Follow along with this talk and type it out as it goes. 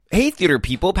Hey theater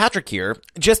people, Patrick here.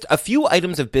 Just a few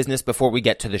items of business before we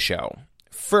get to the show.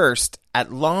 First,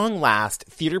 at long last,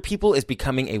 Theater People is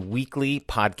becoming a weekly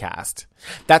podcast.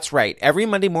 That's right, every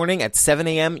Monday morning at 7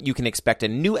 a.m. you can expect a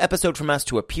new episode from us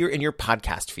to appear in your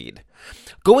podcast feed.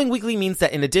 Going weekly means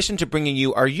that in addition to bringing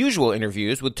you our usual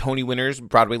interviews with Tony winners,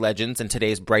 Broadway legends, and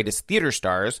today's brightest theater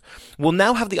stars, we'll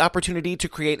now have the opportunity to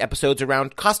create episodes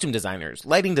around costume designers,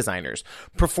 lighting designers,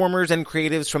 performers and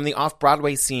creatives from the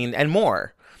off-Broadway scene, and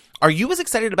more. Are you as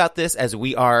excited about this as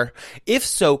we are? If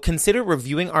so, consider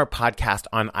reviewing our podcast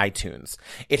on iTunes.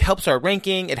 It helps our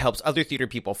ranking, it helps other theater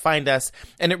people find us,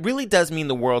 and it really does mean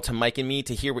the world to Mike and me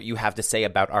to hear what you have to say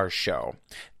about our show.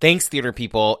 Thanks, theater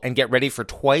people, and get ready for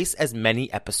twice as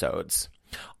many episodes.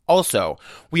 Also,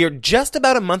 we are just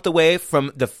about a month away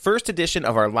from the first edition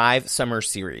of our live summer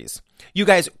series. You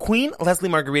guys, Queen Leslie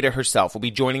Margarita herself will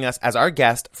be joining us as our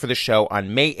guest for the show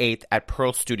on May 8th at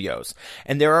Pearl Studios,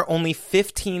 and there are only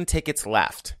 15 tickets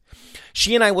left.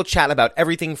 She and I will chat about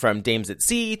everything from Dames at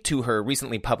Sea to her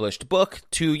recently published book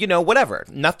to, whatever.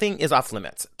 Nothing is off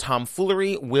limits.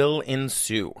 Tomfoolery will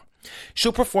ensue.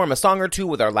 She'll perform a song or two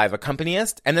with our live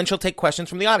accompanist, and then she'll take questions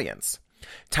from the audience.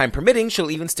 Time permitting,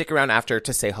 she'll even stick around after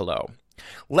to say hello.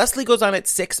 Leslie goes on at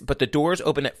 6, but the doors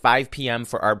open at 5 p.m.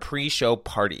 for our pre-show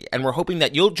party, and we're hoping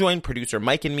that you'll join producer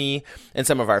Mike and me and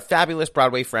some of our fabulous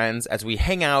Broadway friends as we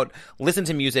hang out, listen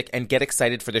to music, and get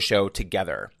excited for the show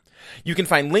together. You can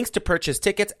find links to purchase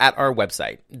tickets at our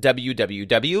website,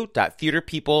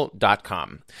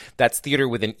 www.theaterpeople.com. That's theater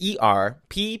with an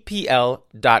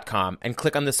ERPPL.com, and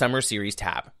click on the Summer Series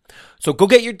tab. So go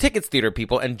get your tickets, theater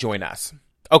people, and join us.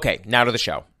 Okay, now to the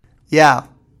show. Yeah.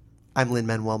 I'm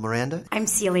Lin-Manuel Miranda. I'm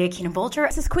Celia Keenan-Bolger.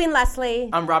 This is Queen Leslie.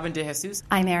 I'm Robin DeJesus.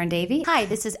 I'm Erin Davey. Hi,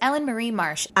 this is Ellen Marie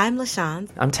Marsh. I'm LaShawn.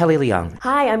 I'm Telly Leung.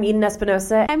 Hi, I'm Eden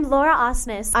Espinosa. I'm Laura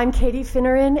Osnes. I'm Katie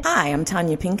Finneran. Hi, I'm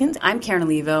Tanya Pinkins. I'm Karen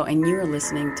Olivo, and you're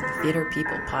listening to the Theater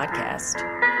People Podcast.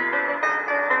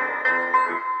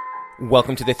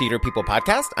 Welcome to the Theater People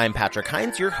Podcast. I'm Patrick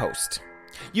Hines, your host.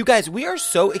 You guys, we are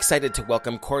so excited to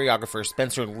welcome choreographer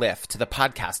Spencer Liff to the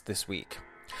podcast this week.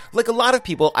 Like a lot of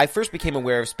people, I first became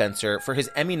aware of Spencer for his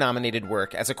Emmy-nominated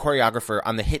work as a choreographer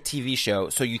on the hit TV show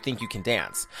So You Think You Can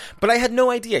Dance. But I had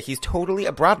no idea he's totally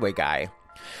a Broadway guy.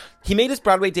 He made his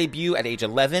Broadway debut at age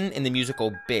 11 in the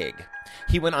musical Big.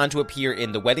 He went on to appear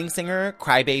in The Wedding Singer,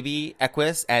 Crybaby,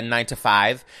 Equus, and 9 to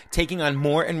 5, taking on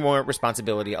more and more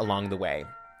responsibility along the way.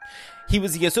 He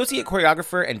was the associate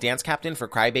choreographer and dance captain for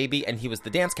Crybaby, and he was the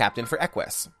dance captain for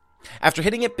Equus. After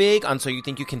hitting it big on So You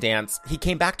Think You Can Dance, he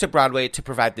came back to Broadway to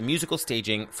provide the musical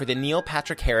staging for the Neil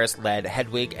Patrick Harris-led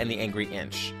Hedwig and the Angry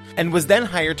Inch, and was then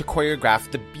hired to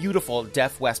choreograph the beautiful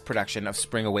Deaf West production of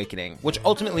Spring Awakening, which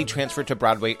ultimately transferred to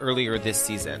Broadway earlier this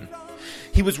season.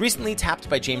 He was recently tapped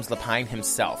by James Lapine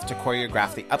himself to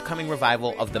choreograph the upcoming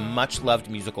revival of the much-loved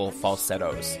musical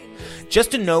Falsettos.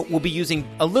 Just a note, we'll be using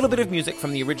a little bit of music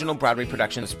from the original Broadway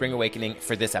production of Spring Awakening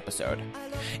for this episode.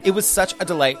 It was such a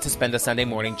delight to spend a Sunday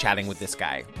morning chatting with this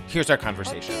guy. Here's our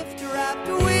conversation.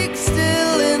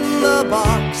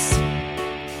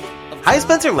 Hi,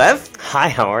 Spencer Liff. Hi,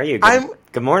 how are you?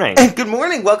 Good morning. Good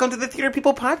morning. Welcome to the Theater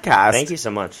People Podcast. Thank you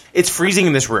so much. It's freezing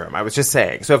in this room, I was just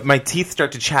saying. So if my teeth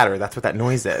start to chatter, that's what that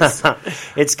noise is.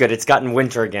 It's good. It's gotten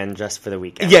winter again just for the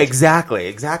weekend. Yeah,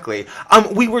 exactly.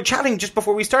 We were chatting just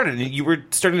before we started, and you were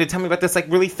starting to tell me about this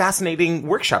really fascinating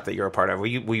workshop that you're a part of. Will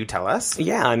you tell us?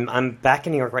 Yeah, I'm back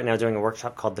in New York right now doing a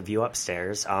workshop called The View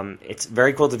Upstairs. It's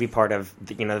very cool to be part of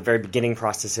the very beginning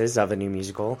processes of a new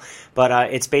musical,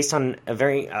 but it's based on a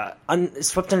very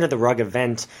swept under the rug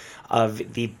event of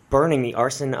the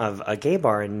arson of a gay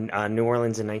bar in New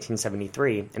Orleans in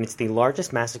 1973, and it's the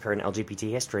largest massacre in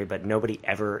LGBT history, but nobody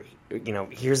ever,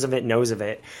 hears of it, knows of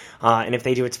it, and if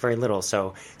they do, it's very little.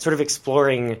 So sort of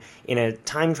exploring in a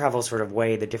time travel sort of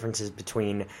way the differences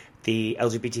between the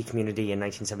LGBT community in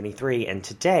 1973 and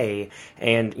today,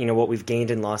 and what we've gained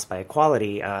and lost by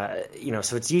equality.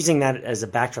 So it's using that as a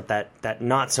backdrop, that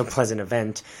not so pleasant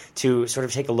event, to sort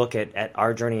of take a look at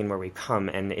our journey and where we've come.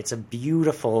 And it's a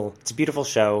beautiful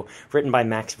show written by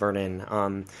Max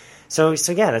Vernon. So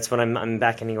yeah, that's what I'm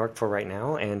back in New York for right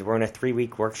now, and we're on a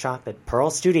 3-week workshop at Pearl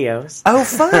Studios. Oh,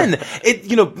 fun!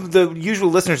 The usual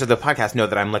listeners of the podcast know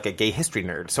that I'm like a gay history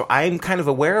nerd, so I'm kind of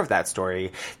aware of that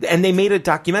story. And they made a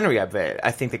documentary of it,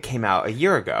 I think, that came out a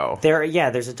year ago.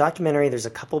 There's a documentary. There's a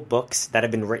couple books that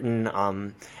have been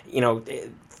written.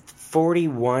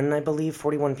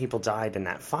 41 people died in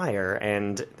that fire,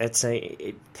 and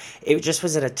it just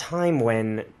was at a time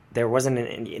when there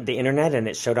wasn't the internet, and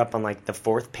it showed up on like the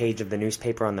 4th page of the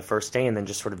newspaper on the first day and then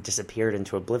just sort of disappeared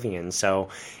into oblivion. So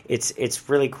it's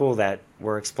really cool that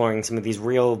we're exploring some of these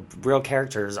real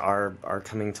characters are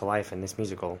coming to life in this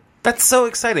musical. That's so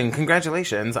exciting.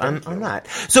 Congratulations on that.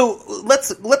 So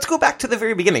let's go back to the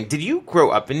very beginning. Did you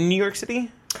grow up in New York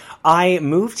City? I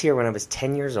moved here when I was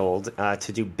 10 years old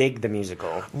to do Big the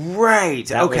Musical.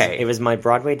 Right. Okay. It was my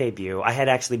Broadway debut. I had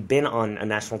actually been on a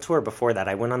national tour before that.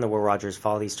 I went on the Will Rogers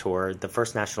Follies tour, the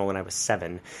first national when I was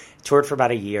 7. Toured for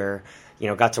about a year.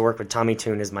 Got to work with Tommy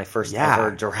Tune as my first ever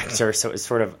director, so it was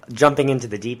sort of jumping into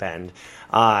the deep end.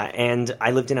 And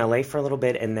I lived in LA for a little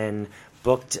bit and then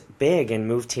booked Big and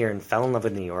moved here and fell in love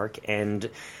with New York. And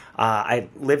I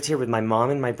lived here with my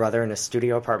mom and my brother in a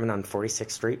studio apartment on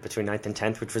 46th Street between 9th and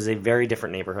 10th, which was a very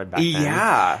different neighborhood back then.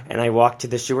 Yeah. And I walked to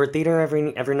the Shewart Theater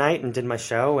every night and did my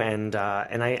show, and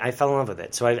I fell in love with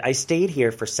it. So I stayed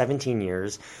here for 17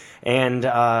 years and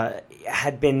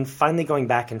had been finally going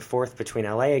back and forth between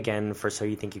LA again for So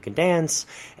You Think You Can Dance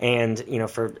and,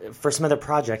 for some other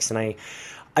projects. And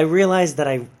I realized that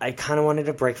I kind of wanted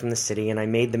a break from the city, and I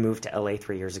made the move to LA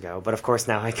 3 years ago. But of course,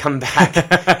 now I come back.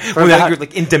 Now you're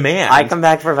like in demand. I come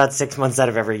back for about 6 months out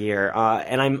of every year,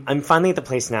 and I'm finally at the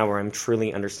place now where I'm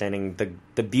truly understanding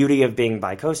the beauty of being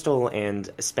bi-coastal and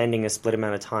spending a split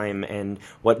amount of time, and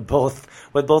what both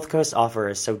coasts offer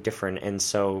is so different and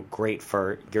so great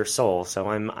for your soul. So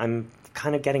I'm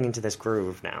kind of getting into this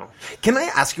groove now. Can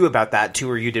I ask you about that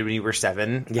tour you did when you were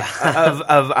 7?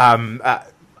 Yeah.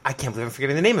 I can't believe I'm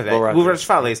forgetting the name of it. Will Rogers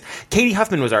Follies. Katie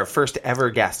Huffman was our first ever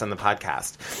guest on the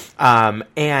podcast.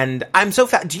 And I'm so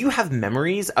do you have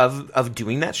memories of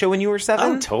doing that show when you were 7?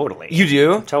 Oh, totally. You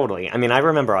do? Totally. I mean, I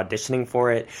remember auditioning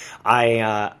for it.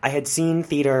 I had seen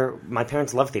theater. My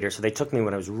parents loved theater, so they took me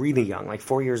when I was really young. Like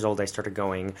 4 years old, I started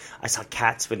going. I saw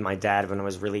Cats with my dad when I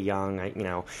was really young.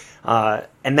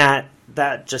 And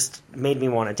that just made me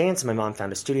want to dance. My mom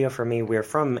found a studio for me. We're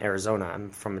from Arizona. I'm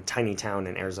from a tiny town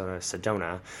in Arizona,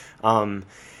 Sedona.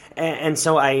 And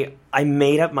so I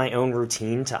made up my own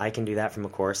routine to I Can Do That from a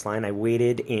chorus line. I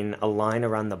waited in a line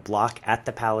around the block at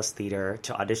the Palace Theater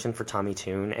to audition for Tommy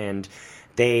Tune, and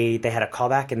they had a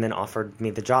callback and then offered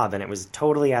me the job, and it was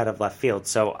totally out of left field.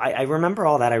 So I remember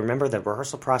all that. I remember the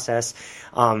rehearsal process.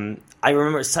 I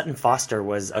remember Sutton Foster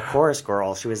was a chorus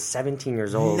girl. She was 17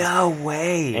 years old. No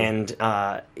way. And,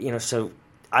 so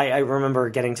I remember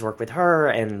getting to work with her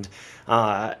and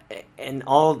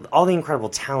all the incredible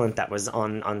talent that was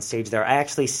on stage there. I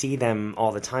actually see them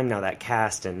all the time now, that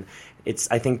cast, and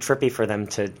it's, I think, trippy for them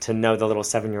to know the little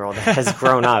 7-year-old that has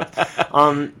grown up.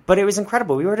 But it was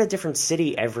incredible. We were at a different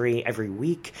city every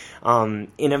week.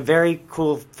 In a very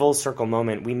cool full circle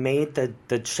moment, we made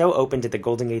the show opened at the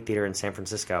Golden Gate Theater in San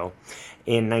Francisco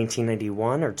in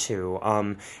 1991 or 2.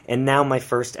 And now my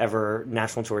first ever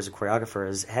national tour as a choreographer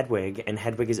is Hedwig, and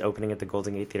Hedwig is opening at the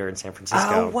Golden Gate Theater in San Francisco.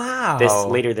 Oh, wow.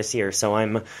 Later this year. So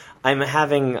I'm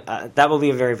having that will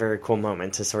be a very, very cool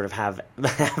moment to sort of have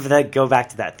that go back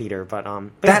to that theater. But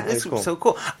that yeah, is cool. so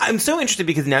cool. I'm so interested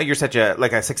because now you're such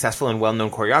a successful and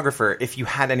well-known choreographer. If you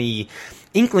had any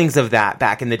inklings of that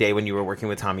back in the day when you were working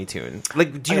with Tommy Tune,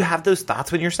 do you have those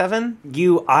thoughts when you're 7?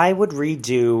 I would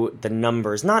redo the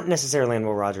numbers, not necessarily on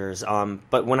Will Rogers,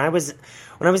 but when I was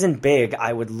in Big,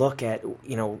 I would look at,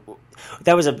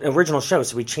 that was an original show,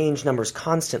 so we changed numbers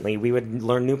constantly. We would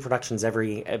learn new production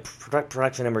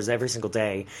numbers every single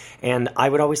day, and I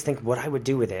would always think what I would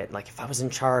do with it. Like if I was in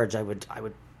charge, I would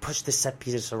push this set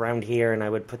piece around here, and I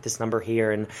would put this number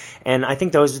here, and I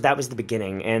think that was the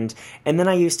beginning. And then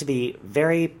I used to be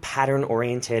very pattern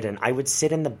oriented, and I would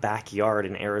sit in the backyard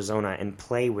in Arizona and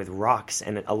play with rocks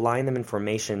and align them in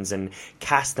formations and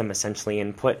cast them essentially,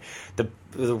 and put the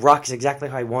rocks exactly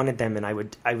how I wanted them, and I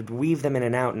would weave them in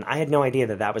and out, and I had no idea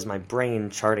that was my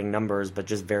brain charting numbers, but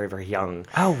just very, very young.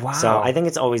 Oh, wow. So I think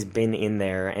it's always been in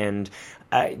there, and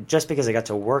just because I got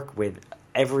to work with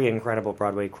every incredible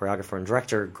Broadway choreographer and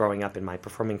director growing up in my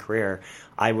performing career,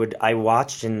 I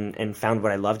watched and found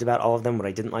what I loved about all of them, what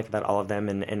I didn't like about all of them,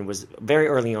 and was very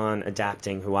early on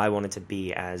adapting who I wanted to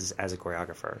be as a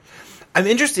choreographer. I'm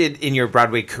interested in your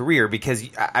Broadway career because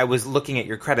I was looking at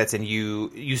your credits, and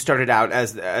you started out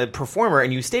as a performer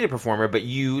and you stayed a performer, but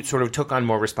you sort of took on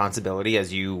more responsibility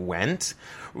as you went,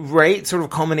 right? Sort of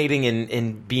culminating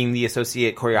in being the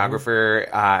associate choreographer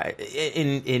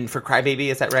in for Crybaby,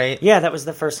 is that right? Yeah, that was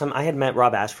the first time I had met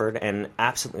Rob Ashford and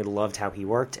absolutely loved how he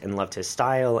worked and loved his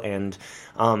style. And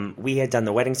we had done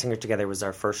The Wedding Singer together. It was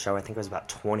our first show. I think I was about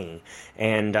 20.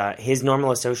 And his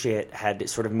normal associate had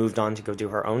sort of moved on to go do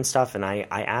her own stuff. And I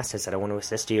asked, I said, I want to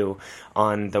assist you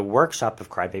on the workshop of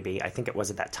Crybaby. I think it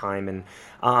was at that time. And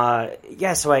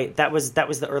so that was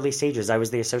the early stages. I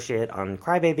was the associate on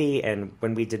Crybaby, and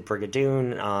when we did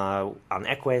Brigadoon on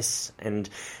Equus. And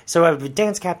so I would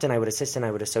dance captain, I would assistant,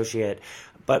 I would associate.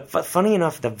 But funny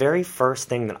enough, the very first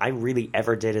thing that I really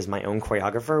ever did as my own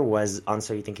choreographer was on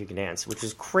So You Think You Can Dance, which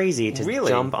is crazy to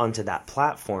jump onto that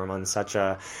platform on such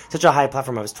a high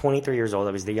platform. I was 23 years old.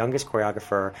 I was the youngest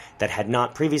choreographer that had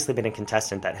not previously been a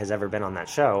contestant that has ever been on that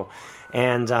show.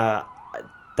 And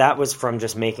that was from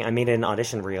just I made an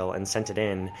audition reel and sent it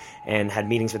in and had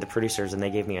meetings with the producers, and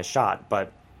they gave me a shot.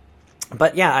 But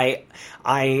yeah,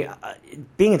 I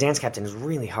being a dance captain is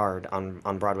really hard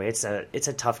on Broadway. It's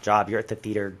a tough job. You're at the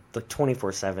theater like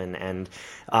 24/7, and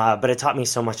but it taught me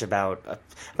so much about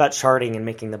charting and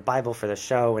making the Bible for the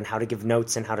show and how to give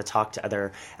notes and how to talk to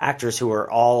other actors who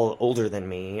are all older than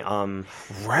me.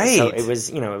 Right. So it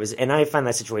was, and I find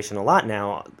that situation a lot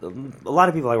now. A lot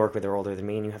of people I work with are older than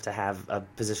me, and you have to have a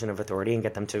position of authority and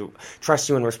get them to trust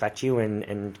you and respect you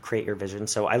and create your vision.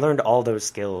 So I learned all those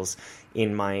skills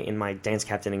in my dance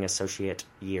captaining associate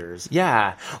years.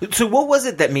 Yeah. So what was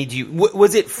it that made you...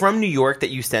 Was it from New York that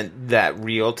you sent that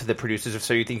reel to the producers of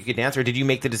So You Think You Could Dance, or did you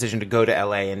make the decision to go to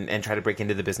L.A. and try to break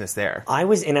into the business there? I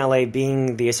was in L.A.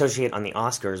 being the associate on the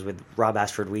Oscars with Rob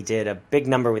Ashford. We did a big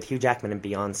number with Hugh Jackman and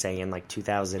Beyonce in like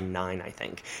 2009, I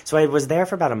think. So I was there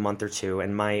for about a month or two,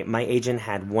 and my agent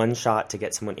had one shot to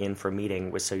get someone in for a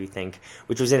meeting with So You Think,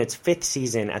 which was in its 5th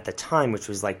season at the time, which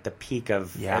was like the peak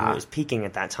of... Yeah. And it was peaking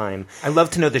at that time. I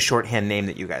love to know the shorthand name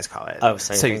that you guys call it. Oh,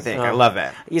 So You Think. I love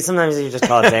it. Yeah, sometimes you just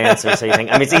call it dance or So You Think.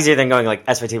 I mean, it's easier than going like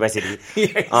SYT by CD.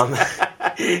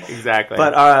 Exactly.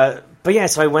 But yeah,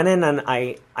 so I went in and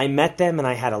I met them, and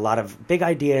I had a lot of big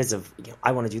ideas of,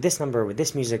 I want to do this number with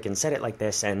this music and set it like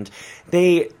this. And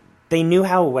they knew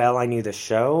how well I knew the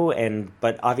show,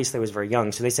 but obviously I was very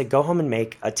young. So they said, go home and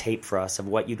make a tape for us of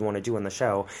what you'd want to do on the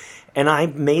show. And I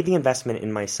made the investment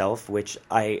in myself, which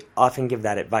I often give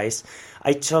that advice.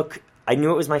 I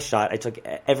knew it was my shot. I took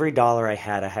every dollar I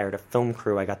had. I hired a film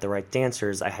crew. I got the right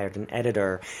dancers. I hired an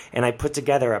editor. And I put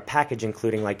together a package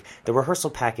including like the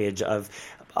rehearsal package of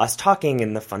us talking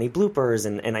and the funny bloopers.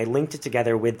 And I linked it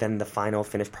together with then the final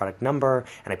finished product number.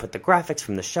 And I put the graphics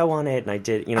from the show on it. And I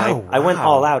did, I went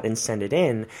all out and sent it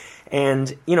in.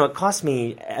 And, it cost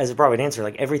me, as a Broadway dancer,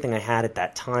 like everything I had at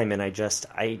that time. And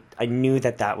I knew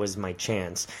that was my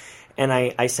chance. And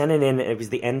I sent it in. It was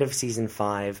the end of season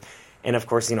 5. And of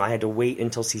course, I had to wait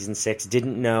until season 6,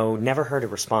 didn't know, never heard a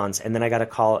response. And then I got a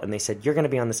call and they said, you're going to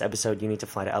be on this episode. You need to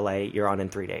fly to LA. You're on in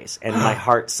 3 days. And my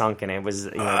heart sunk, and it was,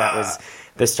 that was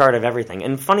the start of everything.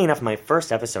 And funny enough, my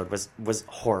first episode was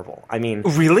horrible. I mean,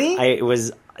 really?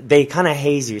 They kind of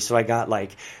haze you. So I got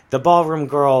like the ballroom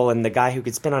girl and the guy who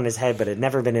could spin on his head but had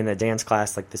never been in a dance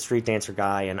class, like the street dancer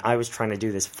guy. And I was trying to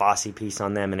do this Fosse piece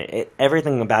on them, and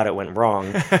everything about it went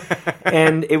wrong.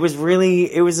 And it was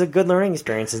a good learning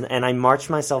experience. And I marched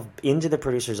myself into the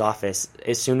producer's office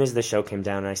as soon as the show came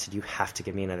down, and I said, you have to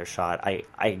give me another shot.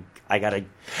 I gotta do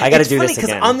this again. Because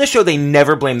on the show they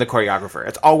never blame the choreographer.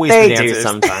 It's always the dancers. They do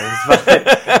sometimes.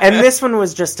 And this one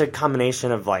was just a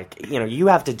combination of like, you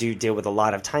have to deal with a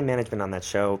lot of time management on that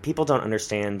show. People don't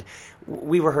understand.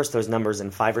 We rehearse those numbers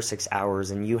in 5 or 6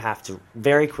 hours, and you have to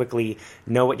very quickly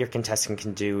know what your contestant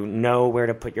can do, know where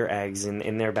to put your eggs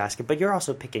in their basket. But you're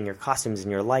also picking your costumes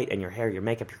and your light and your hair, your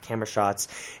makeup, your camera shots.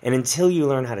 And until you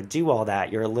learn how to do all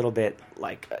that, you're a little bit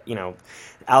like,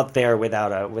 out there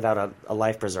without a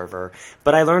life preserver.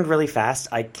 But I learned really fast.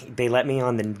 They let me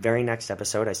on the very next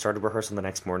episode. I started rehearsal the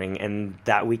next morning, and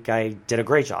that week I did a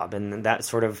great job, and that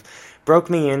sort of broke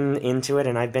me into it.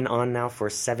 And I've been on now for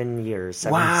 7 years,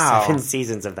 seven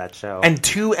seasons of that show, and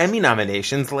 2 Emmy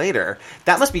nominations later.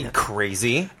 That must be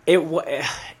crazy.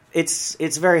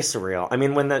 It's very surreal. I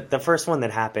mean, when the first one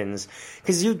that happens,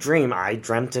 because I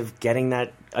dreamt of getting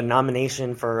a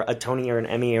nomination for a Tony or an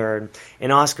Emmy or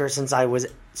an Oscar since I was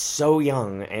so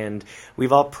young, and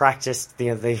we've all practiced the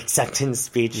acceptance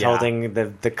speech, holding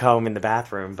the comb in the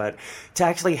bathroom. But to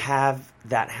actually have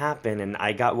that happen, and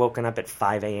I got woken up at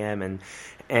 5 a.m.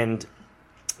 and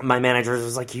my manager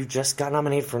was like, you just got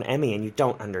nominated for an Emmy and you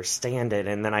don't understand it.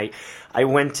 And then I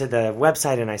went to the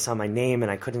website and I saw my name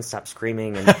and I couldn't stop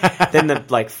screaming. And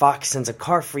then Fox sends a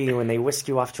car for you and they whisk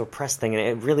you off to a press thing. And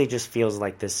it really just feels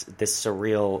like this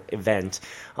surreal event.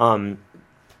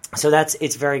 So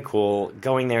it's very cool.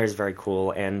 Going there is very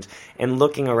cool, and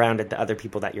looking around at the other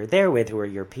people that you're there with, who are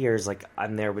your peers. Like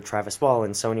I'm there with Travis Wall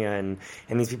and Sonia and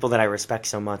these people that I respect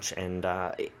so much, and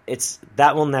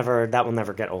that will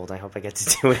never get old. I hope I get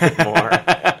to do it more.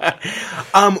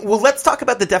 Well, let's talk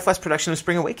about the Deaf West production of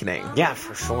Spring Awakening. Yeah,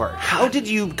 for sure. How did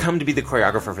you come to be the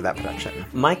choreographer for that production?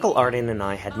 Michael Arden and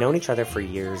I had known each other for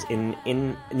years in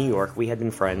New York. We had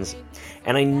been friends,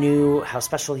 and I knew how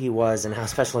special he was and how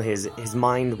special his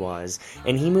mind was.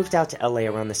 And he moved out to LA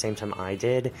around the same time I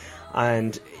did.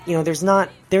 And,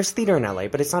 there's theater in LA,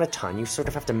 but it's not a ton. You sort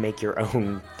of have to make your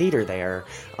own theater there.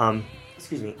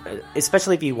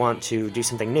 Especially if you want to do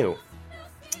something new.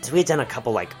 So we had done a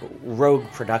couple, rogue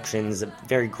productions, a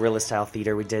very guerrilla-style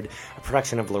theater. We did a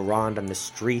production of La Ronde on the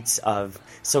streets of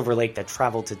Silver Lake that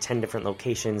traveled to 10 different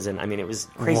locations, and, it was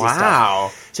crazy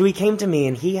stuff. So he came to me,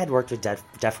 and he had worked with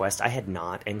Deaf West. I had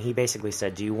not, and he basically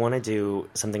said, do you want to do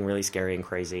something really scary and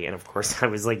crazy? And, of course, I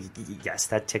was like, yes,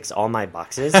 that ticks all my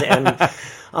boxes.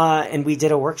 And we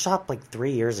did a workshop,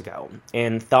 3 years ago,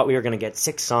 and thought we were going to get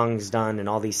 6 songs done and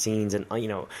all these scenes, and,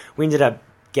 we ended up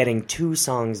getting 2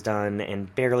 songs done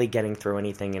and barely getting through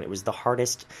anything, and it was the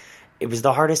hardest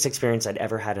experience I'd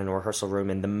ever had in a rehearsal room,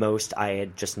 and the most I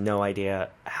had just no idea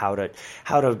how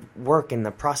to work in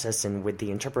the process and with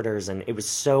the interpreters, and it was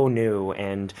so new.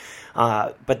 And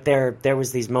but there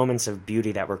was these moments of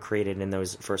beauty that were created in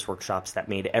those first workshops that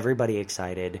made everybody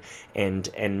excited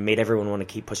and made everyone want to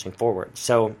keep pushing forward.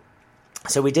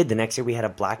 So we did. The next year we had a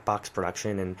black box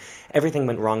production, and everything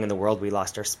went wrong in the world. We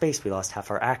lost our space. We lost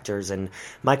half our actors, and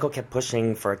Michael kept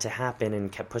pushing for it to happen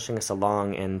and kept pushing us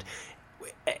along, and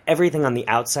everything on the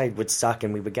outside would suck,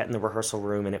 and we would get in the rehearsal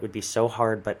room and it would be so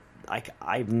hard, but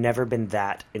I've never been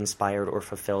that inspired or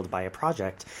fulfilled by a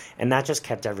project, and that just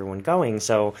kept everyone going.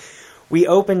 So we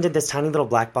opened at this tiny little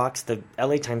black box. The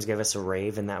LA Times gave us a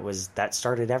rave, and that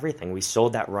started everything. We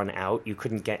sold that run out. You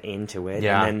couldn't get into it.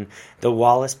 Yeah. And then the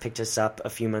Wallace picked us up a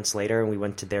few months later, and we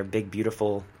went to their big,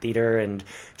 beautiful theater and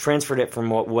transferred it from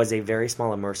what was a very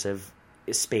small, immersive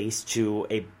space to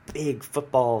a big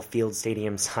football field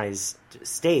stadium-sized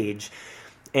stage.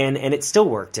 And it still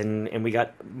worked, and we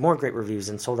got more great reviews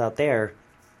and sold out there.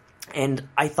 And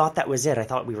I thought that was it. I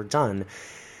thought we were done.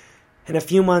 And a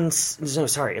few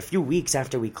weeks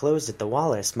after we closed at the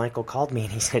Wallace, Michael called me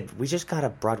and he said, "We just got a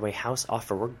Broadway house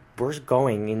offer. We're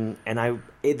going." And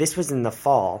this was in the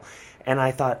fall, and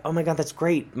I thought, "Oh my God, that's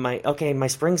great. My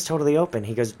spring's totally open."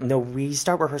 He goes, "No, we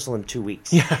start rehearsal in 2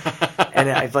 weeks." And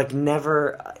I've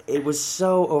never. It was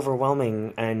so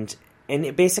overwhelming, and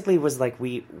it basically was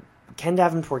Ken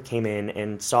Davenport came in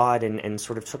and saw it and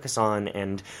sort of took us on,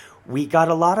 and we got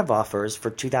a lot of offers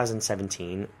for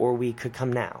 2017, or we could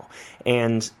come now.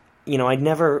 And, I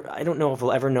don't know if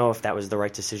we'll ever know if that was the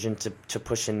right decision to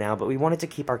push in now, but we wanted to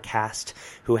keep our cast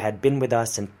who had been with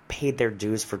us and paid their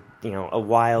dues for, a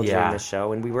while during the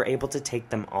show, and we were able to take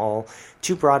them all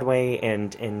to Broadway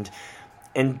and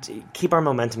keep our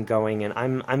momentum going, and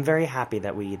I'm very happy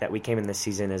that we came in this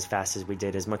season as fast as we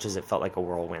did, as much as it felt like a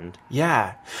whirlwind.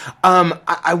 Yeah.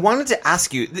 I wanted to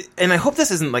ask you, and I hope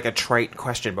this isn't a trite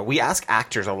question, but we ask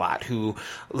actors a lot who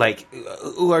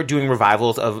are doing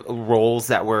revivals of roles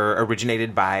that were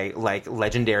originated by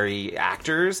legendary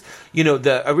actors.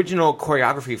 The original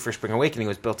choreography for Spring Awakening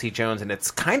was Bill T. Jones, and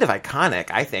it's kind of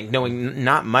iconic, I think, knowing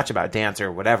not much about dance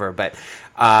or whatever, but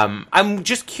I'm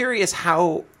just curious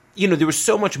how there was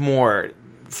so much more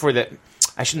for the...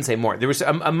 I shouldn't say more. There was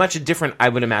a much different, I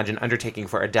would imagine, undertaking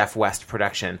for a Deaf West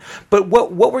production. But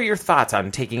what were your thoughts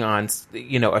on taking on,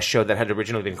 a show that had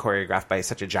originally been choreographed by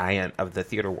such a giant of the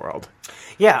theater world?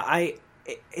 Yeah,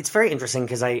 it's very interesting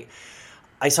because I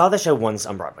saw the show once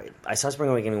on Broadway. I saw Spring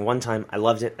Awakening one time. I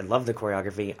loved it. I loved the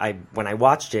choreography. When I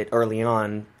watched it early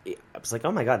on, I was like,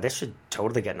 oh my God, this should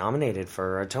totally get nominated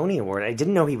for a Tony Award. I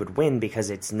didn't know he would win because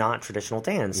it's not traditional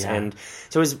dance. Yeah. And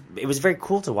so it was very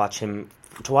cool to watch him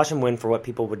win for what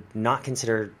people would not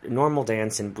consider normal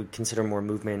dance and would consider more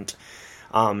movement.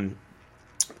 And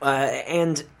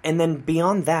then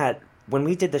beyond that, when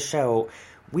we did the show,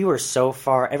 we were so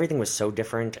far, everything was so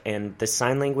different, and the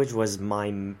sign language was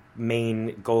my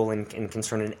main goal and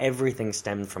concern, and everything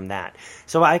stemmed from that.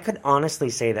 So I could honestly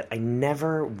say that I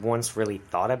never once really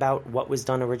thought about what was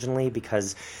done originally,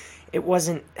 because it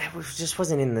just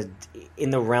wasn't in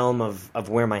the realm of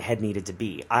where my head needed to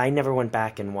be. I never went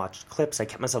back and watched clips. I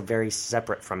kept myself very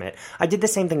separate from it. I did the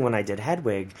same thing when I did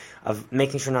Hedwig, of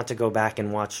making sure not to go back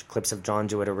and watch clips of John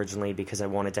do it originally, because I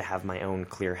wanted to have my own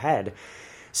clear head.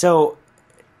 So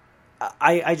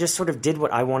I just sort of did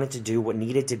what I wanted to do, what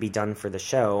needed to be done for the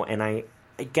show, and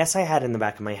guess I had in the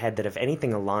back of my head that if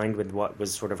anything aligned with what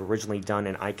was sort of originally done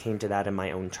and I came to that in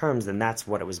my own terms, then that's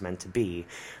what it was meant to be.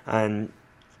 And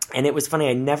it was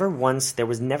funny, there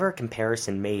was never a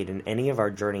comparison made in any of our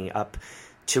journey up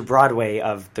to Broadway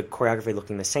of the choreography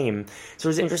looking the same. So it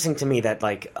was interesting to me that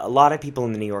like a lot of people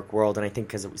in the New York world, and I think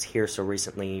because it was here so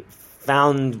recently,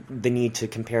 found the need to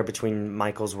compare between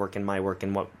Michael's work and my work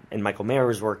and Michael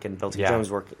Mayer's work and Bill T. Jones'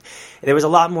 work. There was a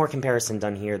lot more comparison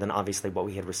done here than obviously what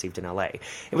we had received in LA.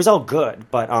 It was all good,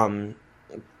 but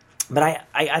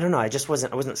I don't know. I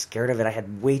wasn't scared of it. I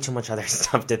had way too much other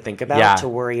stuff to think about to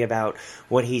worry about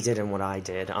what he did and what I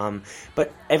did.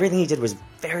 But everything he did was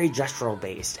very gestural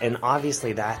based, and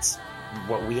obviously that's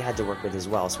what we had to work with as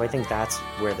well. So I think that's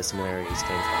where the similarities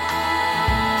came from.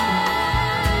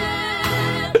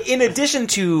 In addition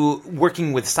to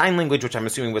working with sign language, which I'm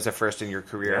assuming was a first in your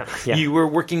career, Yeah. you were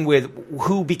working with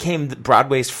who became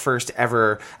Broadway's first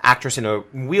ever actress in a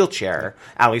wheelchair,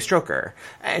 Ali Stroker.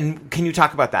 And can you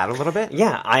talk about that a little bit?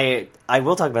 Yeah, I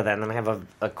will talk about that, and then I have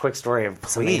a quick story of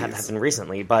something that happened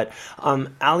recently. But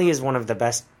Ali is one of the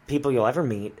best people you'll ever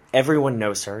meet. Everyone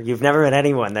knows her. You've never met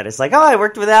anyone that is like, oh, I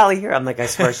worked with Ali here. I'm like, I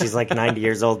swear she's like 90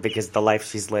 years old because the life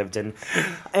she's lived. And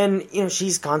you know,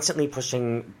 she's constantly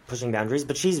pushing boundaries,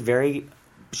 but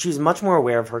she's much more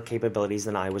aware of her capabilities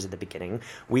than I was at the beginning.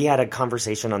 We had a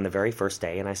conversation on the very first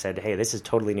day, and I said, hey, this is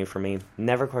totally new for me.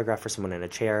 Never choreographed for someone in a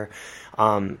chair.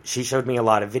 She showed me a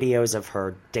lot of videos of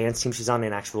her dance team. She's on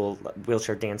an actual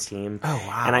wheelchair dance team. Oh,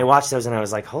 wow. And I watched those, and I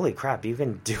was like, holy crap, you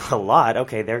can do a lot.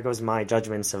 Okay, there goes my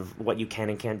judgments of what you can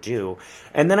and can't do.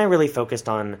 And then I really focused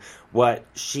on what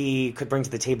she could bring to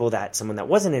the table that someone that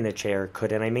wasn't in a chair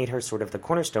could, and I made her sort of the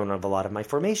cornerstone of a lot of my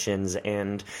formations,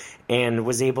 and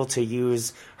was able to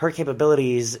use her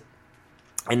capabilities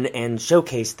and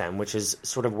showcase them, which is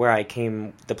sort of where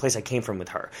the place I came from with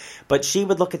her. But she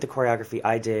would look at the choreography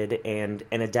I did and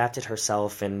adapt it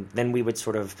herself, and then we would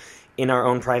sort of, in our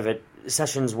own private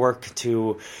sessions, work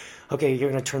to, okay, you're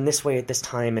going to turn this way at this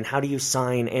time, and how do you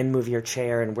sign and move your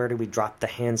chair, and where do we drop the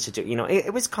hands to do, you know,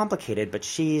 it was complicated, but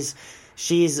she's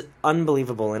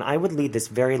unbelievable, and I would lead this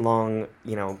very long,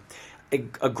 you know,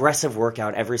 aggressive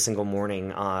workout every single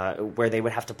morning where they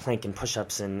would have to plank and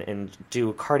push-ups and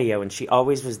do cardio, and she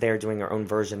always was there doing her own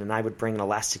version, and I would bring an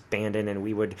elastic band in and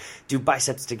we would do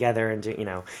biceps together and do, you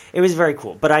know, it was very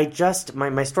cool. But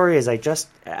my story is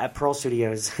at Pearl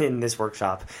Studios in this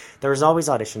workshop, there was always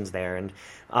auditions there, and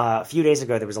a few days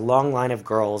ago there was a long line of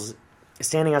girls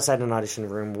standing outside an audition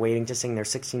room waiting to sing their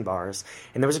 16 bars,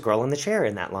 and there was a girl in the chair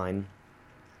in that line.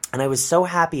 And I was so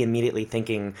happy immediately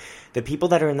thinking the people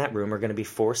that are in that room are going to be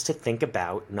forced to think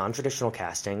about non-traditional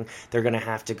casting. They're going to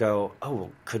have to go,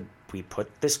 oh, could we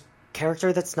put this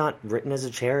character that's not written as a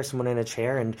chair, someone in a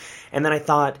chair? And then I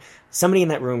thought somebody in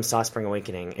that room saw Spring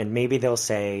Awakening, and maybe they'll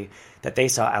say that they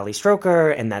saw Ali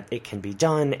Stroker and that it can be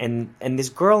done. And this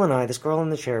girl in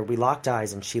the chair, we locked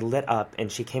eyes, and she lit up, and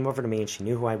she came over to me, and she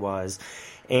knew who I was.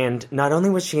 And not only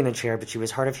was she in a chair, but she was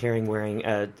hard of hearing, wearing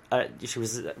a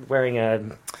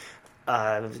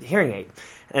hearing aid.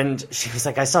 And she was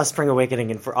like, I saw Spring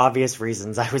Awakening, and for obvious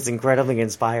reasons, I was incredibly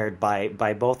inspired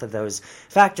by both of those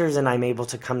factors, and I'm able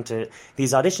to come to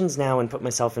these auditions now and put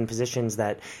myself in positions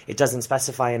that it doesn't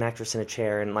specify an actress in a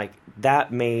chair, and like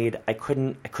that I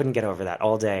couldn't get over that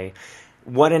all day.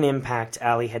 What an impact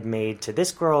Ali had made to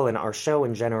this girl and our show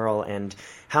in general, and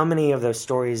how many of those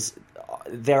stories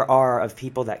there are of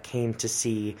people that came to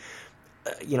see,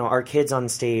 you know, our kids on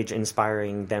stage,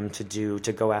 inspiring them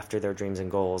to go after their dreams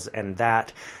and goals. And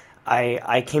that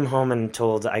I came home and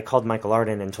I called Michael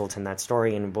Arden and told him that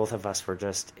story, and both of us were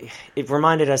it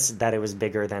reminded us that it was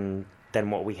bigger than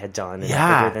what we had done, and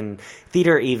bigger than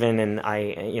theater even, and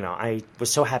I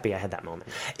was so happy I had that moment.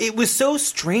 It was so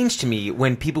strange to me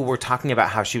when people were talking about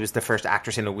how she was the first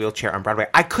actress in a wheelchair on Broadway.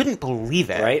 I couldn't believe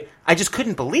it. Right? I just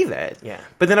couldn't believe it. Yeah.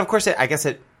 But then, of course, I guess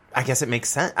it makes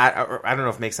sense. I don't know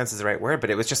if "makes sense" is the right word, but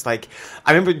it was just like,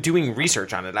 I remember doing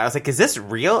research on it. I was like, is this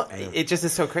real? It just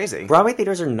is so crazy. Broadway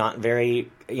theaters are not very,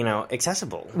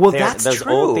 accessible. Well, that's those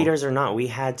true. Old theaters are not. We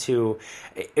had to,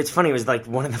 it's funny, it was like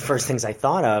one of the first things I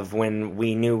thought of when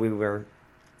we knew we were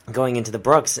going into the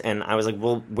Brooks, and I was like,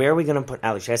 well, where are we going to put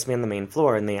Ali? She has to be on the main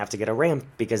floor, and they have to get a ramp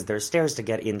because there's stairs to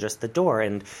get in just the door.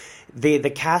 And the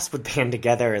cast would band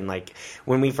together, and like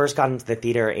when we first got into the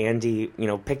theater, Andy,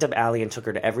 picked up Ali and took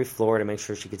her to every floor to make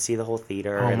sure she could see the whole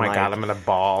theater. Oh and my God, I'm gonna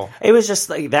bawl. It was just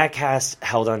like that cast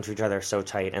held onto each other so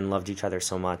tight and loved each other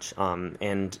so much.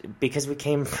 And because we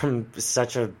came from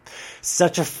such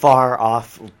a far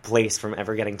off place from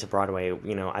ever getting to Broadway,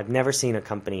 I've never seen a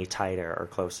company tighter or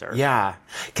closer. Yeah.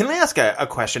 Can I ask a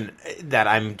question that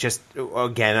I'm just,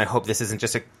 again, I hope this isn't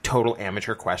just a total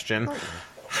amateur question.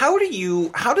 How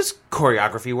does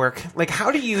choreography work? Like,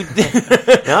 how do you...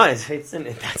 No,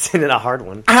 that's a hard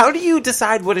one. How do you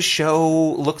decide what a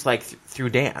show looks like through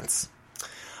dance?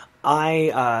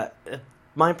 My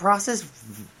process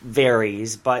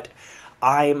varies, but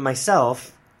I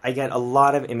get a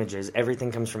lot of images.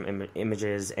 Everything comes from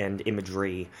images and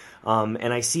imagery.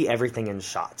 And I see everything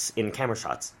in camera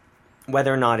shots,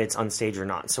 whether or not it's on stage or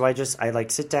not. So I like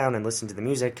sit down and listen to the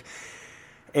music,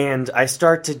 and I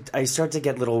start to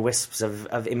get little wisps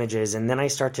of images, and then I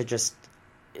start to just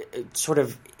sort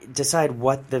of decide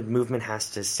what the movement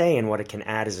has to say and what it can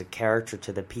add as a character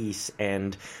to the piece.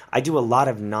 And I do a lot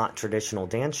of not traditional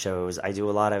dance shows. I do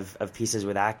a lot of pieces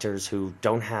with actors who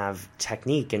don't have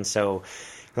technique, and so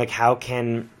like how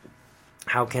can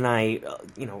I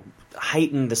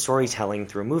heighten the storytelling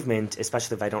through movement,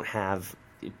 especially if I don't have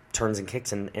turns and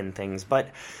kicks and things. But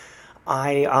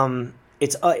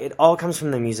it all comes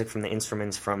from the music, from the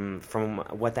instruments, from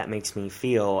what that makes me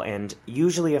feel. And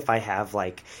usually if I have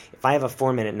a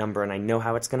 4-minute number and I know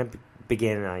how it's going to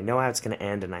begin and I know how it's going to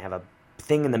end and I have a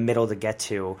thing in the middle to get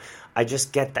to, I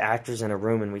just get the actors in a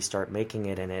room and we start making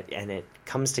it, and it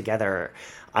comes together.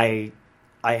 I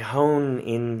hone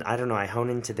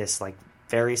into this like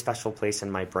very special place in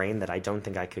my brain that I don't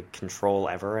think I could control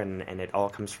ever, and it all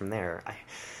comes from there.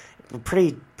 I'm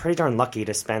pretty darn lucky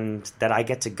that I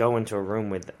get to go into a room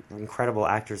with incredible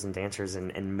actors and dancers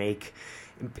and make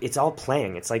it's all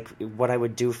playing. It's like what I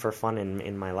would do for fun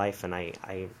in my life, and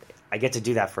I get to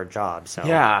do that for a job. So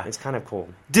yeah, it's kind of cool.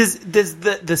 Does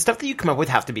the stuff that you come up with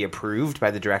have to be approved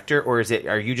by the director, or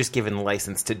are you just given the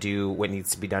license to do what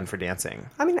needs to be done for dancing?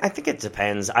 I mean, I think it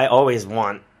depends. I always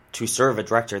want to serve a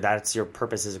director. That's your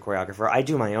purpose as a choreographer. I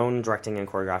do my own directing and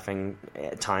choreographing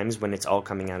at times when it's all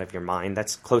coming out of your mind.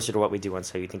 That's closer to what we do on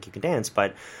So You Think You Can Dance.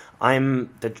 But I'm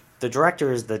the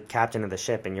director is the captain of the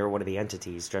ship, and you're one of the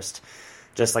entities, just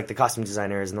like the costume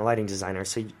designers and the lighting designers.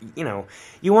 So,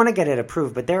 you want to get it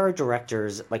approved. But there are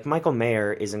directors, like Michael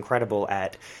Mayer is incredible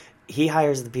he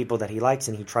hires the people that he likes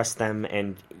and he trusts them,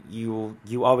 and you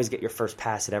always get your first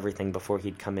pass at everything before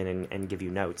he'd come in and give you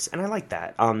notes. And I like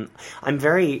that. I'm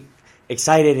very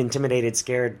excited, intimidated,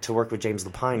 scared to work with James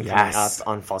Lapine coming up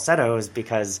on Falsettos,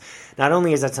 because not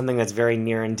only is that something that's very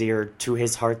near and dear to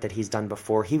his heart that he's done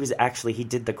before, he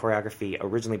did the choreography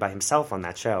originally by himself on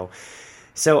that show.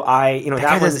 So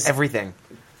that was everything.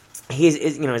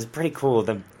 It's pretty cool.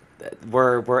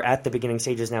 We're at the beginning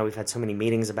stages now. We've had so many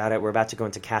meetings about it. We're about to go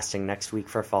into casting next week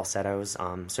for Falsettos.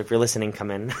 So if you're listening, come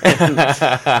in.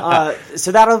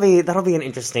 So that'll be an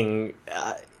interesting.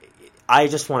 I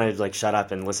just want to shut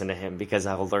up and listen to him because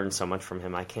I'll learn so much from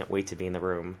him. I can't wait to be in the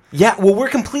room. Yeah, well, we're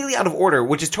completely out of order,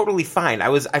 which is totally fine.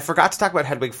 I forgot to talk about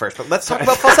Hedwig first, but let's talk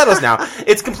about Falsettos now.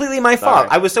 It's completely my fault.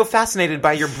 I was so fascinated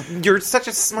by you're such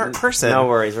a smart person. No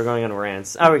worries, we're going on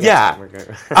rants. Oh, we're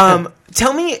good.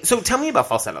 Tell me about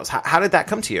Falsettos. How did that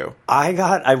come to you?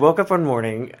 I woke up one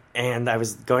morning and I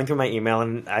was going through my email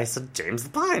and I said, James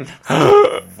Lapine.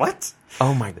 What?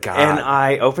 Oh my God. And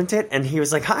I opened it and he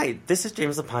was like, hi, this is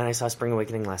James Lapine. I saw Spring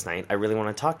Awakening last night. I really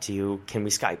want to talk to you. Can we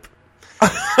Skype?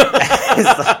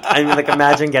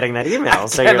 Imagine getting that email.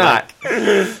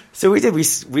 So we did. We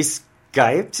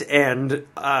Skyped, and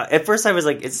at first I was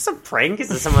like, is this a prank? Is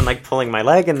this someone pulling my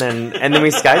leg? And then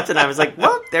we Skyped, and I was like,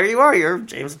 well, there you are. You're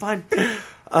James Lapine.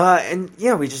 And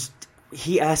yeah,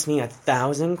 he asked me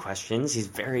 1,000 questions. He's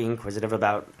very inquisitive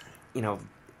about,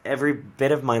 every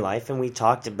bit of my life, and we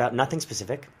talked about nothing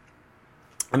specific.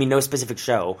 I mean, no specific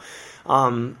show.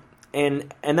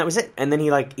 And that was it. And then he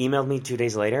emailed me 2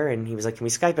 days later, and he was like, can we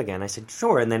Skype again? I said,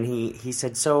 sure. And then he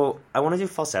said, so I want to do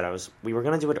Falsettos. We were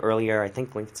going to do it earlier. I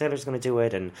think Lincoln Sanders going to do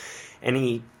it. And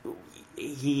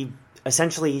he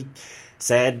essentially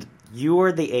said, you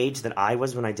were the age that I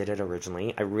was when I did it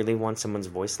originally. I really want someone's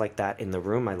voice like that in the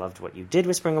room. I loved what you did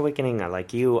with Spring Awakening. I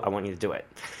like you. I want you to do it.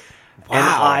 Wow. And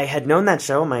I had known that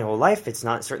show my whole life. It's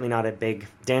certainly not a big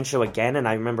dance show again. And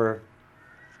I remember,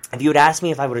 if you had asked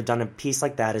me if I would have done a piece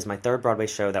like that as my third Broadway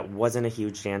show that wasn't a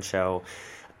huge dance show,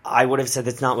 I would have said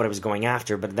that's not what I was going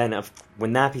after. But then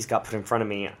when that piece got put in front of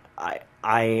me,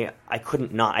 I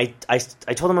couldn't not. I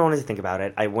told him I wanted to think about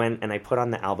it. I went and I put on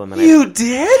the album. And you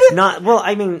did? I'm not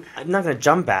going to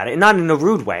jump at it. Not in a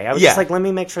rude way. I was just let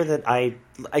me make sure that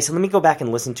I said, let me go back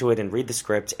and listen to it and read the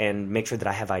script and make sure that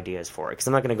I have ideas for it. Because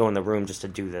I'm not going to go in the room just to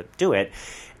do it.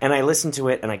 And I listened to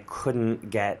it and I couldn't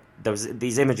get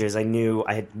these images. I knew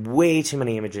I had way too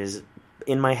many images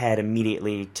in my head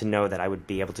immediately to know that I would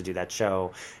be able to do that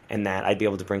show and that I'd be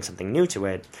able to bring something new to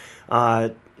it.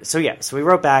 So we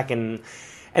wrote back and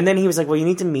And then he was like, well, you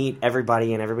need to meet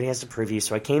everybody, and everybody has to preview.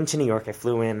 So I came to New York, I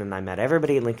flew in, and I met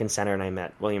everybody at Lincoln Center, and I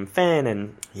met William Finn,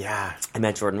 and I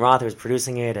met Jordan Roth, who was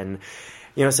producing it, and,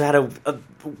 so I had a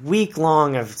week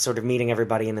long of sort of meeting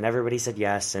everybody, and then everybody said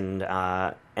yes, and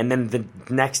then the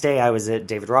next day I was at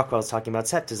David Rockwell's talking about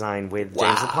set design with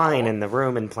James Lapine in the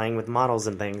room and playing with models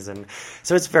and things, and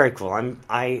so it's very cool.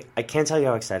 I can't tell you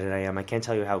how excited I am. I can't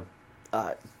tell you how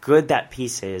good that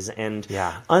piece is, and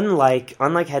unlike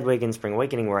Hedwig and Spring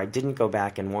Awakening, where I didn't go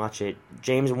back and watch it,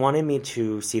 James wanted me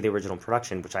to see the original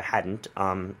production, which I hadn't.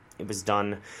 It was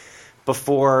done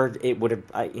before it would have.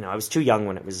 I was too young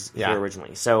when it was here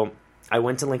originally, so I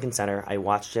went to Lincoln Center. I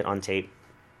watched it on tape,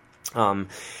 and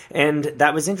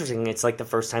that was interesting. It's like the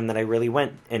first time that I really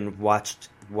went and watched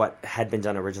what had been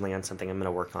done originally on something I'm going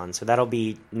to work on. So that'll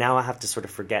be now. I have to sort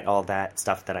of forget all that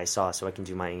stuff that I saw, so I can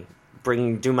do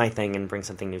my thing and bring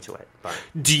something new to it. But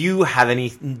Do you have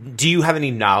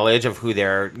any knowledge of who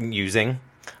they're using?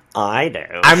 I do.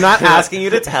 I'm not asking you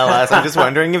to tell us. I'm just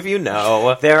wondering if you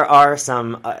know. There are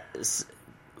some. I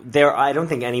don't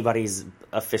think anybody's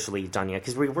officially done yet,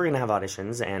 because we're going to have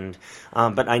auditions, and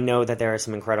but I know that there are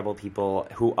some incredible people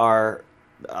who are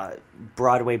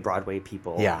Broadway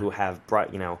people who have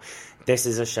brought. This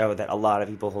is a show that a lot of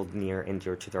people hold near and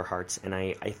dear to their hearts, and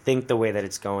I think the way that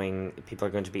it's going, people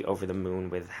are going to be over the moon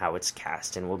with how it's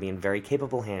cast, and will be in very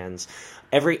capable hands.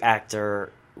 Every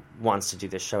actor wants to do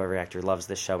this show. Every actor loves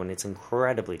this show, and it's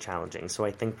incredibly challenging. So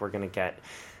I think we're going to get,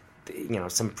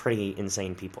 some pretty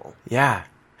insane people. Yeah.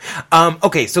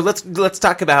 Okay, so let's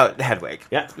talk about Hedwig.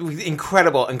 Yeah.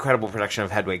 Incredible production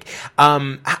of Hedwig.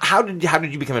 How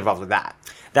did you become involved with that?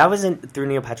 That was through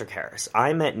Neil Patrick Harris.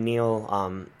 I met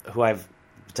Neil, who I've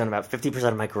done about 50%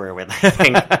 of my career with, I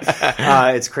think.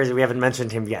 It's crazy we haven't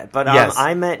mentioned him yet. But yes.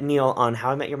 I met Neil on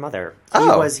How I Met Your Mother.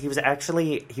 Oh. He was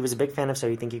a big fan of So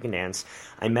You Think You Can Dance.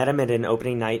 I met him at an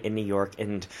opening night in New York,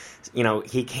 and,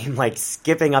 he came,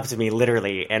 skipping up to me,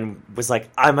 literally, and was like,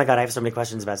 oh my God, I have so many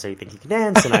questions about So You Think You Can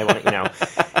Dance, and I want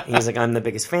to, he was like, I'm the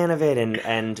biggest fan of it,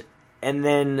 and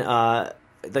then,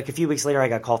 a few weeks later, I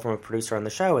got a call from a producer on the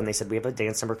show, and they said, we have a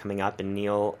dance number coming up, and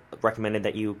Neil recommended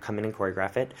that you come in and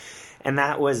choreograph it. And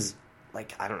that was,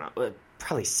 I don't know,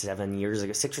 probably 6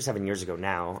 or 7 years ago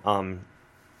now.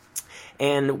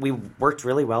 And we worked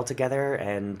really well together,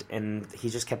 and he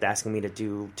just kept asking me to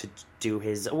do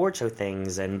his award show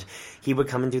things, and he would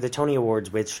come and do the Tony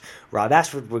Awards, which Rob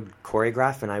Ashford would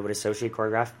choreograph, and I would associate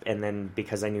choreograph, and then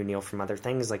because I knew Neil from other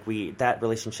things, that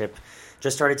relationship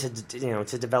just started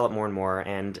to develop more and more.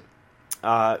 And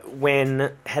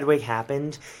when Hedwig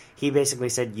happened, he basically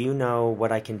said,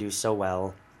 what I can do so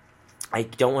well. I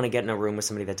don't want to get in a room with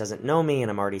somebody that doesn't know me, and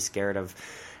I'm already scared of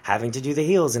having to do the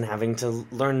heels and having to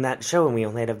learn that show, and we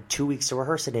only had 2 weeks to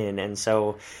rehearse it in. And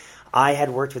so I had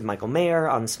worked with Michael Mayer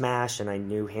on Smash, and I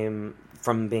knew him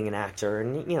from being an actor.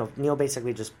 And, Neil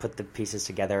basically just put the pieces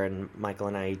together, and Michael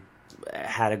and I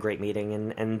had a great meeting,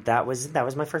 and that was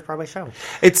my first Broadway show.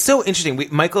 It's so interesting.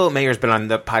 Michael Mayer's been on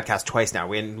the podcast twice now.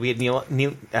 We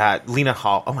had Lena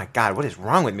Hall. Oh my God, what is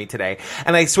wrong with me today?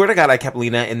 And I swear to God, I kept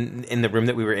Lena in the room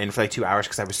that we were in for 2 hours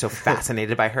because I was so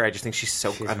fascinated by her. I just think she's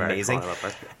amazing.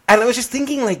 And I was just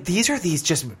thinking, these are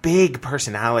just big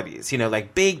personalities,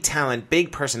 big talent,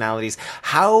 big personalities.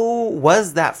 How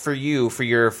was that for you for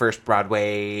your first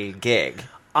Broadway gig?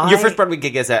 Your first Broadway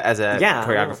gig as a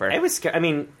choreographer.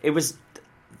 It was.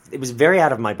 It was very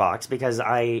out of my box because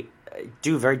I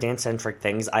do very dance-centric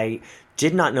things. I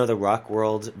did not know the rock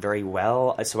world very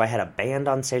well, so I had a band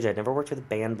on stage. I'd never worked with a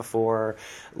band before.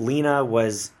 Lena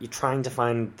was trying to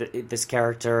find this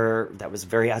character that was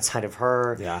very outside of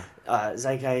her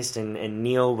zeitgeist, and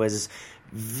Neil was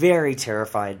very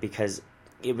terrified because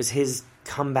it was his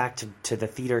come back to the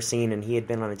theater scene, and he had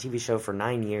been on a TV show for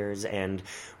 9 years and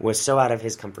was so out of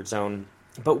his comfort zone.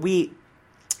 But we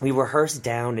rehearsed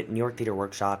down at New York Theater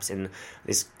Workshops in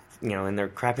this, in their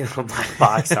crappy little black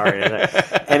box, sorry, and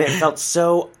it felt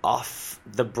so off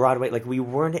the Broadway. We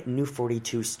weren't at New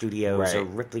 42 Studios or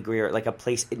Ripley Greer, a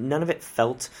place. None of it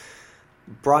felt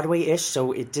Broadway-ish,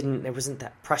 so there wasn't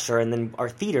that pressure, and then our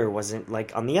theater wasn't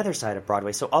on the other side of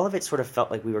Broadway, so all of it sort of felt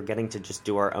like we were getting to just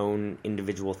do our own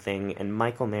individual thing. And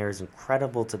Michael Mayer is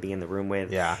incredible to be in the room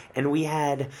with, and we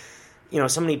had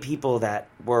so many people that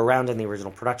were around in the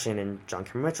original production, and John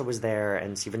Cameron Mitchell was there,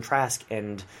 and Stephen Trask,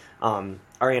 and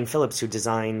Ariane Phillips, who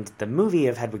designed the movie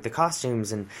of Hedwig, the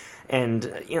costumes, and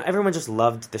everyone just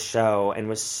loved the show and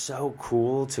was so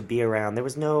cool to be around. There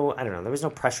was no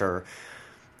pressure.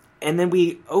 And then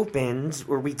we opened,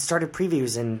 or we started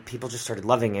previews, and people just started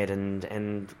loving it,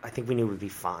 and I think we knew it would be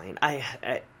fine. I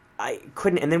I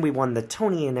couldn't, and then we won the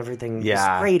Tony and everything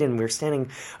Yeah. was great, and I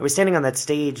was standing on that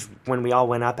stage when we all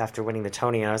went up after winning the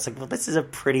Tony, and I was like, well, this is a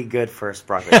pretty good first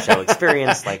Broadway show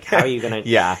experience. Like, how are you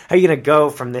gonna go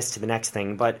from this to the next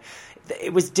thing? But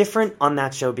it was different on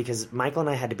that show because Michael and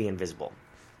I had to be invisible.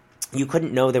 You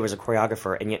couldn't know there was a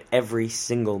choreographer, and yet every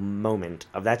single moment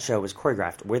of that show was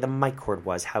choreographed. Where the mic cord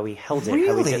was, how he held it,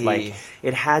 how he did, like,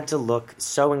 it had to look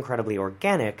so incredibly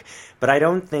organic. But I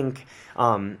don't think,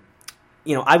 I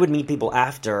would meet people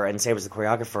after and say I was the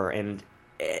choreographer,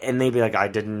 and they'd be like, I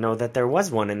didn't know that there was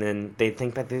one, and then they'd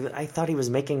think back, I thought he was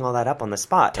making all that up on the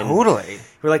spot. Totally. And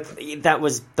we're like, that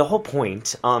was the whole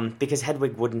point, because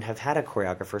Hedwig wouldn't have had a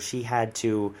choreographer. She had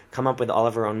to come up with all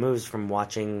of her own moves from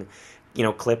watching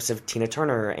clips of Tina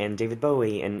Turner and David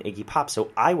Bowie and Iggy Pop.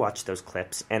 So I watched those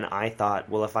clips, and I thought,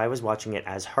 well, if I was watching it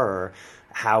as her,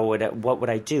 what would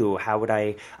I do?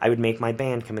 I would make my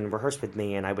band come and rehearse with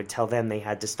me, and I would tell them they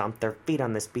had to stomp their feet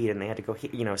on this beat, and they had to go,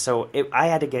 so I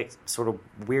had to get sort of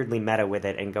weirdly meta with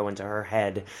it and go into her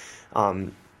head,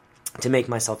 to make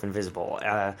myself invisible.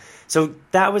 So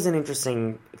that was an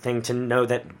interesting thing to know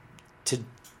that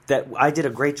I did a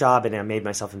great job and I made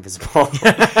myself invisible.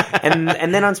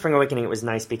 and then on Spring Awakening, it was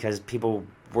nice because people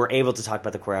were able to talk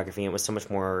about the choreography, and it was so much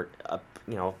more,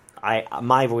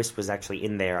 my voice was actually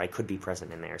in there. I could be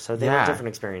present in there. So they were different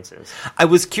experiences. I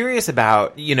was curious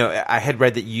about, I had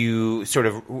read that you sort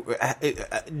of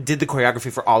did the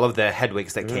choreography for all of the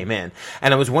Hedwigs that came in.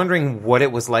 And I was wondering what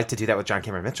it was like to do that with John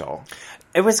Cameron Mitchell.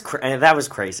 That was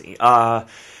crazy. John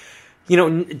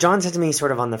said to me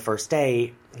sort of on the first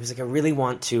day, he was like, I really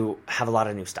want to have a lot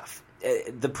of new stuff.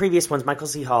 The previous ones, Michael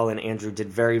C. Hall and Andrew did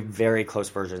very, very close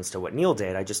versions to what Neil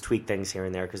did. I just tweaked things here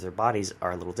and there because their bodies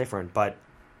are a little different. But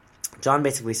John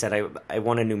basically said, I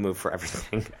want a new move for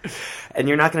everything. And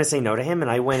you're not going to say no to him.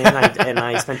 And I went in and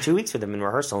I spent 2 weeks with him in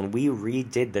rehearsal, and we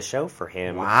redid the show for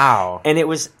him. Wow. And it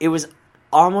was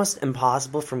almost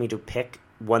impossible for me to pick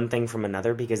one thing from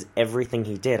another because everything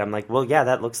he did, I'm like, well, yeah,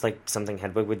 that looks like something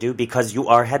Hedwig would do because you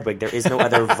are Hedwig. There is no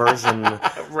other version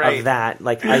of that.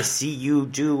 Like, I see you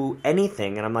do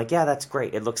anything, and I'm like, yeah, that's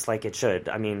great. It looks like it should.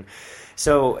 I mean,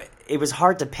 so it was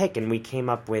hard to pick, and we came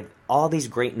up with all these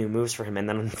great new moves for him, and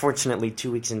then unfortunately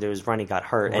 2 weeks into his run, he got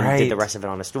hurt and did the rest of it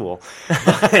on a stool.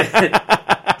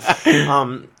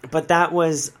 But that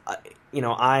was,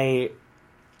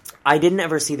 I didn't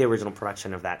ever see the original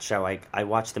production of that show. I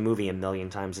watched the movie a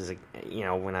million times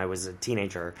when I was a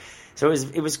teenager. So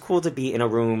it was cool to be in a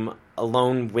room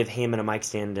alone with him and a mic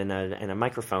stand and a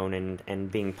microphone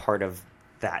and being part of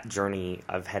that journey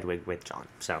of Hedwig with John.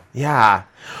 So yeah.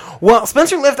 Well,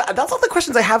 Spencer Liff, that's all the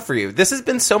questions I have for you. This has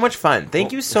been so much fun.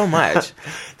 Thank you so much.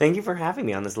 Thank you for having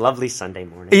me on this lovely Sunday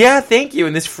morning. Yeah, thank you.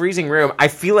 In this freezing room. I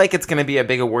feel like it's going to be a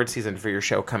big award season for your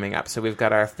show coming up, so we've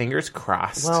got our fingers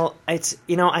crossed. Well, it's,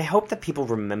 I hope that people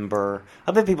remember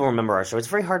our show. It's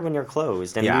very hard when you're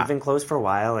closed, and we've been closed for a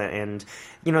while, and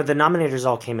the nominators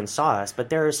all came and saw us, but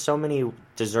there are so many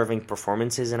deserving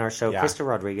performances in our show. Yeah. Krista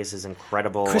Rodriguez is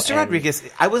incredible. Krista Rodriguez,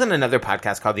 I was on another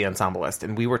podcast called The Ensemblist,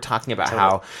 and we were talking about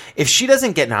how if she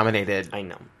doesn't get nominated... I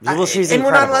know. Well, she's and incredible.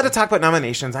 We're not allowed to talk about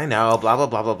nominations, I know, blah, blah,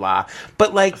 blah, blah, blah.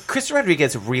 But, Krista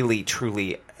Rodriguez really,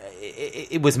 truly...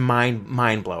 It was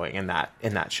mind-blowing in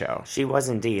that show. She was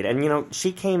indeed. And,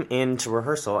 she came into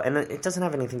rehearsal, and it doesn't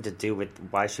have anything to do with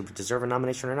why she would deserve a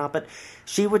nomination or not, but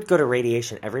she would go to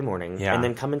radiation every morning and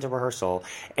then come into rehearsal.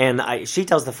 And she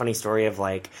tells the funny story of,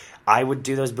 I would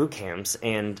do those boot camps,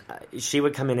 and she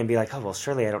would come in and be like, oh, well,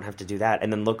 surely I don't have to do that.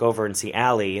 And then look over and see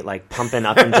Allie, pumping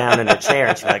up and down in a chair.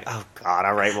 And she'd be like, oh, God,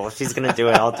 all right, well, if she's going to do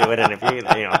it, I'll do it. And if you.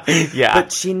 Yeah.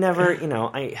 But she never,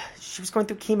 she was going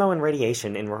through chemo and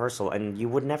radiation in rehearsal, and you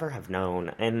would never have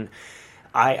known. And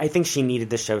I think she needed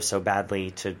the show so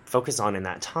badly to focus on in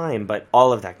that time, but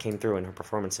all of that came through in her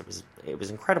performance. It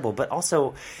was incredible. But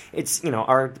also, it's,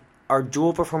 our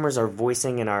dual performers, our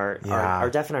voicing, and our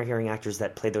deaf and our hearing actors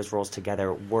that played those roles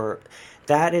together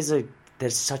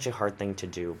that's such a hard thing to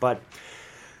do. But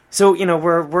so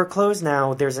we're closed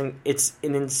now. It's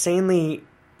an insanely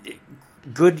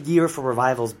good year for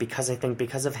revivals because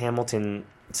of Hamilton,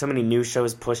 so many new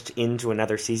shows pushed into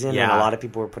another season, and a lot of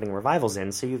people were putting revivals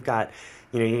in. So you've got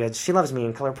She Loves Me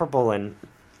and Color Purple and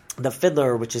The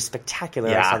Fiddler, which is spectacular.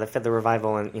 Yeah. I saw The Fiddler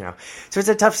revival, and so it's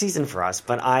a tough season for us.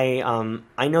 But I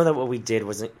know that what we did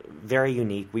was very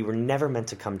unique. We were never meant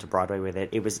to come to Broadway with it.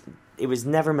 It was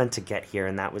never meant to get here,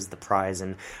 and that was the prize.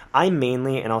 And I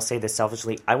mainly, and I'll say this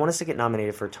selfishly, I want us to get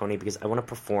nominated for a Tony because I want to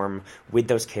perform with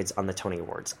those kids on the Tony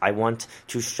Awards. I want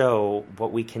to show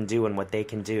what we can do and what they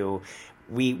can do.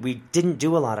 We didn't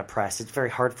do a lot of press. It's very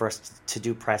hard for us to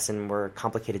do press, and we're a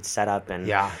complicated setup. And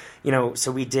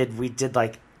so we did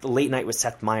late night with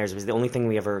Seth Meyers was the only thing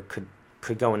we ever could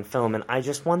go and film, and I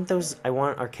just want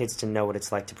our kids to know what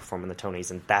it's like to perform in the Tonys,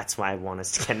 and that's why I want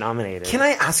us to get nominated. Can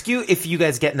I ask you, if you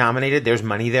guys get nominated, there's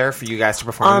money there for you guys to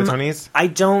perform in the Tonys? I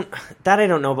don't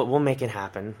know, but we'll make it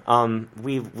happen.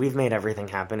 We've made everything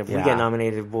happen. If we get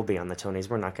nominated, we'll be on the Tonys.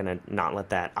 We're not going to not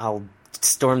let that. I'll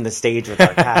storm the stage with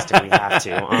our cast if we have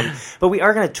to. But we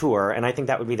are going to tour, and I think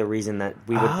that would be the reason that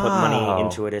we would put money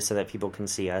into it, is so that people can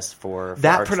see us for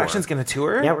that production's going to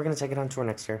tour? Yeah, we're going to take it on tour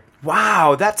next year.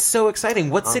 Wow, that's so exciting.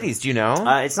 What cities do you know?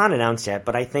 It's not announced yet,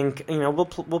 but I think we'll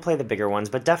play the bigger ones.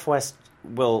 But Def West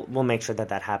we'll make sure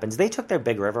that happens. They took their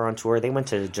Big River on tour. They went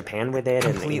to Japan with it.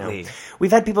 Completely. And,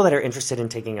 we've had people that are interested in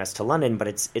taking us to London, but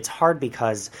it's hard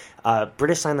because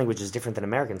British Sign Language is different than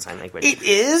American Sign Language. It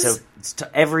is? So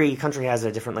every country has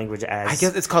a different language. I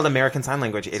guess it's called American Sign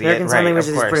Language, idiot. American Sign Language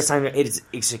is course. British Sign Language.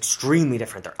 It's extremely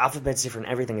different. Their alphabet's different.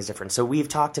 Everything is different. So we've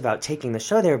talked about taking the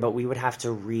show there, but we would have to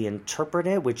reinterpret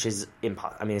it, which is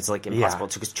impossible. I mean, it's like impossible.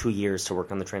 It took us 2 years to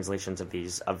work on the translations of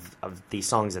these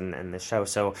songs and the show.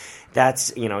 So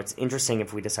that's, it's interesting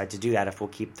if we decide to do that, if we'll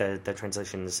keep the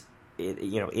translations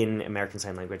in American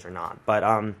Sign Language or not. But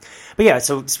yeah,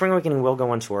 so Spring Awakening will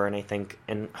go on tour, and I think,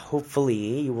 and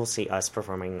hopefully you will see us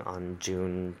performing on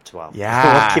June 12th.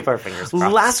 Yeah. We'll keep our fingers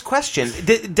crossed. Last question.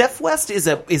 Def West is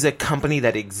a company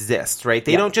that exists, right?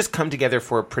 They don't just come together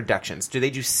for productions. Do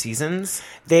they do seasons?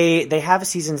 They have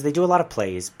seasons. They do a lot of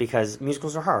plays because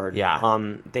musicals are hard. Yeah.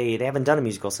 They haven't done a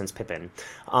musical since Pippin.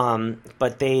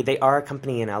 But they are a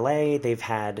company in LA. They've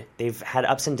had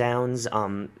ups and downs.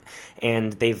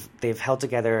 And they've held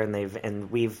together,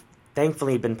 and we've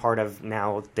thankfully been part of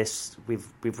now this. We've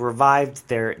revived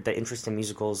the interest in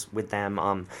musicals with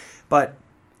them. But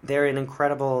they're an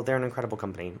incredible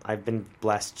company. I've been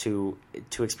blessed to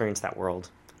experience that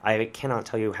world. I cannot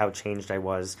tell you how changed I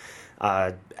was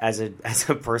as a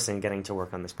person getting to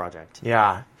work on this project.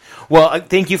 Yeah. Well,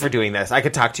 thank you for doing this. I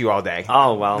could talk to you all day.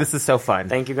 Oh, well. This is so fun.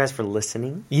 Thank you guys for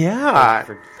listening. Yeah. Thank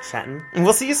you for chatting. And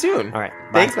we'll see you soon. All right.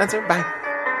 Bye. Thanks, Spencer. Bye.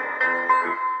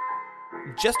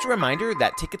 Just a reminder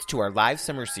that tickets to our live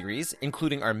summer series,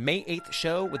 including our May 8th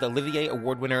show with Olivier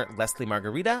Award winner Leslie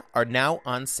Margarita, are now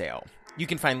on sale. You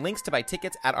can find links to buy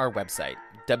tickets at our website,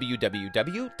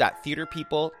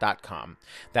 www.theaterpeople.com.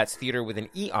 That's theater with an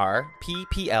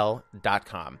ERPPL.com.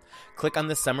 Click on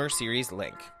the summer series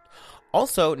link.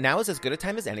 Also, now is as good a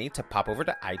time as any to pop over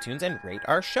to iTunes and rate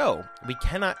our show. We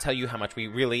cannot tell you how much we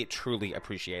really, truly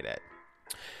appreciate it.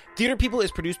 Theater People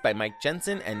is produced by Mike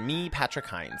Jensen and me, Patrick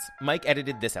Hines. Mike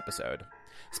edited this episode.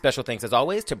 Special thanks, as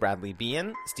always, to Bradley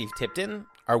Bean, Steve Tipton,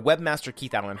 our webmaster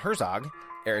Keith Allen Herzog,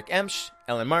 Eric Emsch,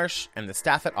 Ellen Marsh, and the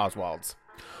staff at Oswald's.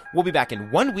 We'll be back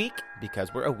in 1 week,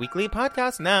 because we're a weekly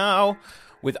podcast now,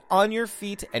 with On Your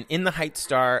Feet and In the Heights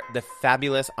star, the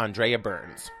fabulous Andrea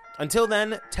Burns. Until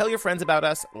then, tell your friends about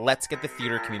us. Let's get the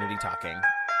theater community talking.